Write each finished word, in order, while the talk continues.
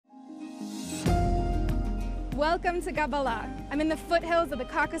Welcome to Gabala. I'm in the foothills of the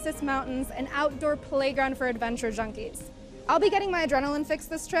Caucasus Mountains, an outdoor playground for adventure junkies. I'll be getting my adrenaline fix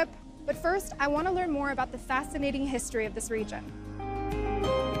this trip, but first I want to learn more about the fascinating history of this region.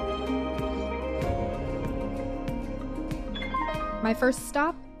 My first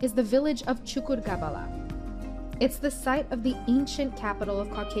stop is the village of Gabala. It's the site of the ancient capital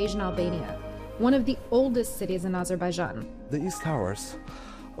of Caucasian Albania, one of the oldest cities in Azerbaijan. The East Towers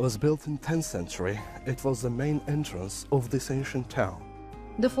was built in 10th century. It was the main entrance of this ancient town.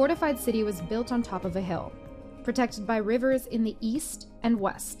 The fortified city was built on top of a hill, protected by rivers in the east and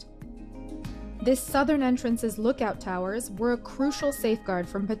west. This southern entrance's lookout towers were a crucial safeguard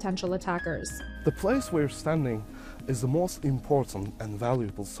from potential attackers. The place we're standing is the most important and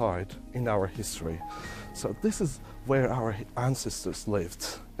valuable site in our history. So this is where our ancestors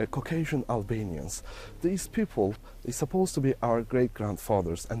lived, Caucasian Albanians. These people are supposed to be our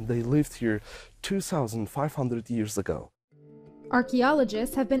great-grandfathers, and they lived here 2,500 years ago.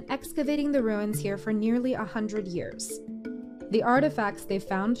 Archaeologists have been excavating the ruins here for nearly 100 years. The artifacts they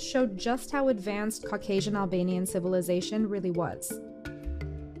found showed just how advanced Caucasian Albanian civilization really was.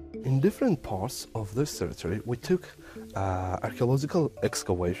 In different parts of this territory, we took archaeological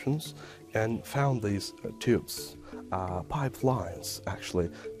excavations and found these tubes. Pipelines actually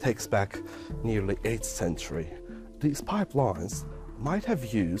takes back nearly 8th century. These pipelines might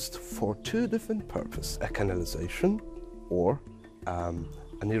have used for two different purposes, a canalization or an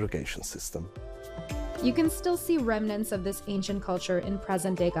irrigation system. You can still see remnants of this ancient culture in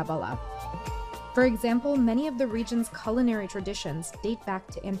present-day Gabala. For example, many of the region's culinary traditions date back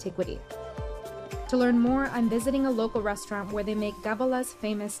to antiquity. To learn more, I'm visiting a local restaurant where they make Gabala's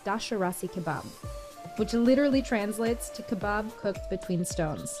famous dasharasi kebab, which literally translates to kebab cooked between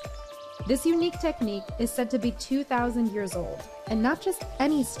stones. This unique technique is said to be 2,000 years old, and not just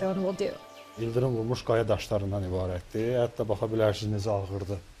any stone will do. Yıldırım vurmuş qaya daşlarından ibarətdir. Hətta baxa bilərsiniz necə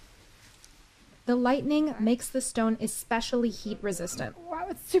ağırdır. The lightning makes the stone especially heat resistant. Wow,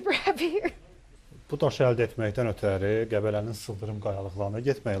 it's super heavy. Bu daşı əldə etməkdən ötəri Qəbələnin sıldırım qayalıqlarına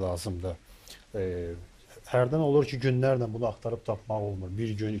getmək lazımdır. Hərdən olur ki, günlərlə bunu axtarıb tapmaq olmur.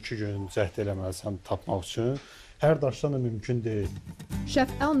 Bir gün, 2 gün cəhd eləməlisən tapmaq üçün. Hər daşdan da mümkün deyil. Chef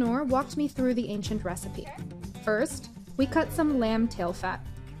Elnur walked me through the ancient recipe. First, we cut some lamb tail fat,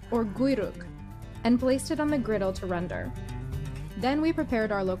 or guyruk, and placed it on the griddle to render. Then we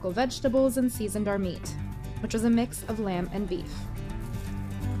prepared our local vegetables and seasoned our meat, which was a mix of lamb and beef.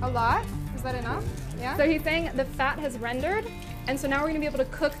 A lot? Is that enough? Yeah. So he's saying the fat has rendered, and so now we're going to be able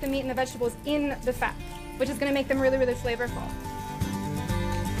to cook the meat and the vegetables in the fat, which is going to make them really, really flavorful.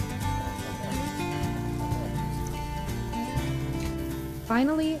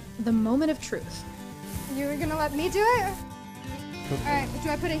 Finally, the moment of truth. You're going to let me do it? All right, do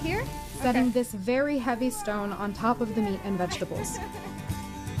I put it here? Setting this very heavy stone on top of the meat and vegetables.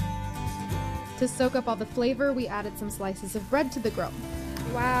 To soak up all the flavor, we added some slices of bread to the grill.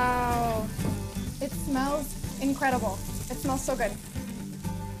 Wow, it smells incredible. It smells so good.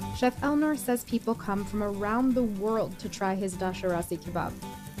 Chef Elnur says people come from around the world to try his dasharasi kebab.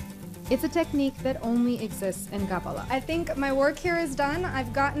 It's a technique that only exists in Gabala. I think my work here is done.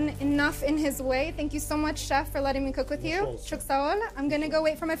 I've gotten enough in his way. Thank you so much, Chef, for letting me cook with you. Çok sağ ol. I'm gonna go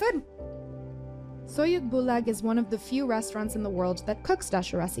wait for my food. Soyuk Bulag is one of the few restaurants in the world that cooks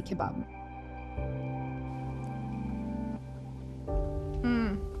dasharasi kebab.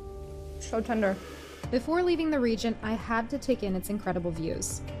 So tender. Before leaving the region, I had to take in its incredible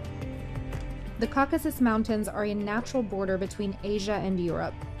views. The Caucasus Mountains are a natural border between Asia and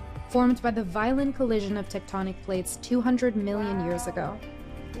Europe, formed by the violent collision of tectonic plates 200 million years ago.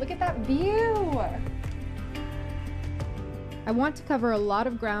 Look at that view! I want to cover a lot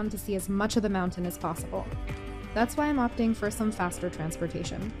of ground to see as much of the mountain as possible. That's why I'm opting for some faster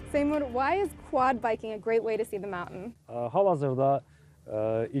transportation. Seymur, why is quad biking a great way to see the mountain? Hal-hazırda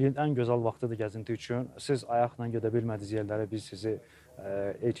ilin ən gözəl vaxtıdır gəzinti üçün. Siz ayaqla gedə bilmədiyiniz yerlərə biz sizi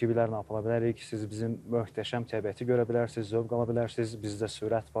ATV-lərlə apara bilərik. Siz bizim möhtəşəm təbiəti görə bilərsiniz, zövq ala bilərsiniz. Bizdə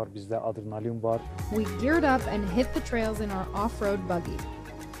sürət var, bizdə adrenalin var. We geared up and hit the trails in our off-road buggy,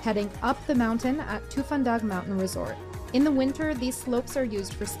 heading up the mountain at Tufandag Mountain Resort. In the winter, these slopes are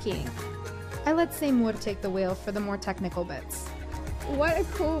used for skiing. I let Seymur take the wheel for the more technical bits. What a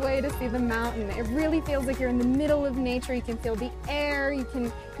cool way to see the mountain. It really feels like you're in the middle of nature. You can feel the air, you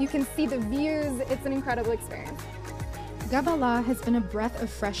can see the views. It's an incredible experience. Gabala has been a breath of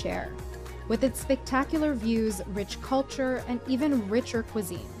fresh air, with its spectacular views, rich culture, and even richer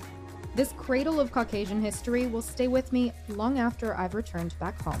cuisine. This cradle of Caucasian history will stay with me long after I've returned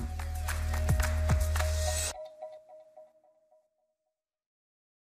back home.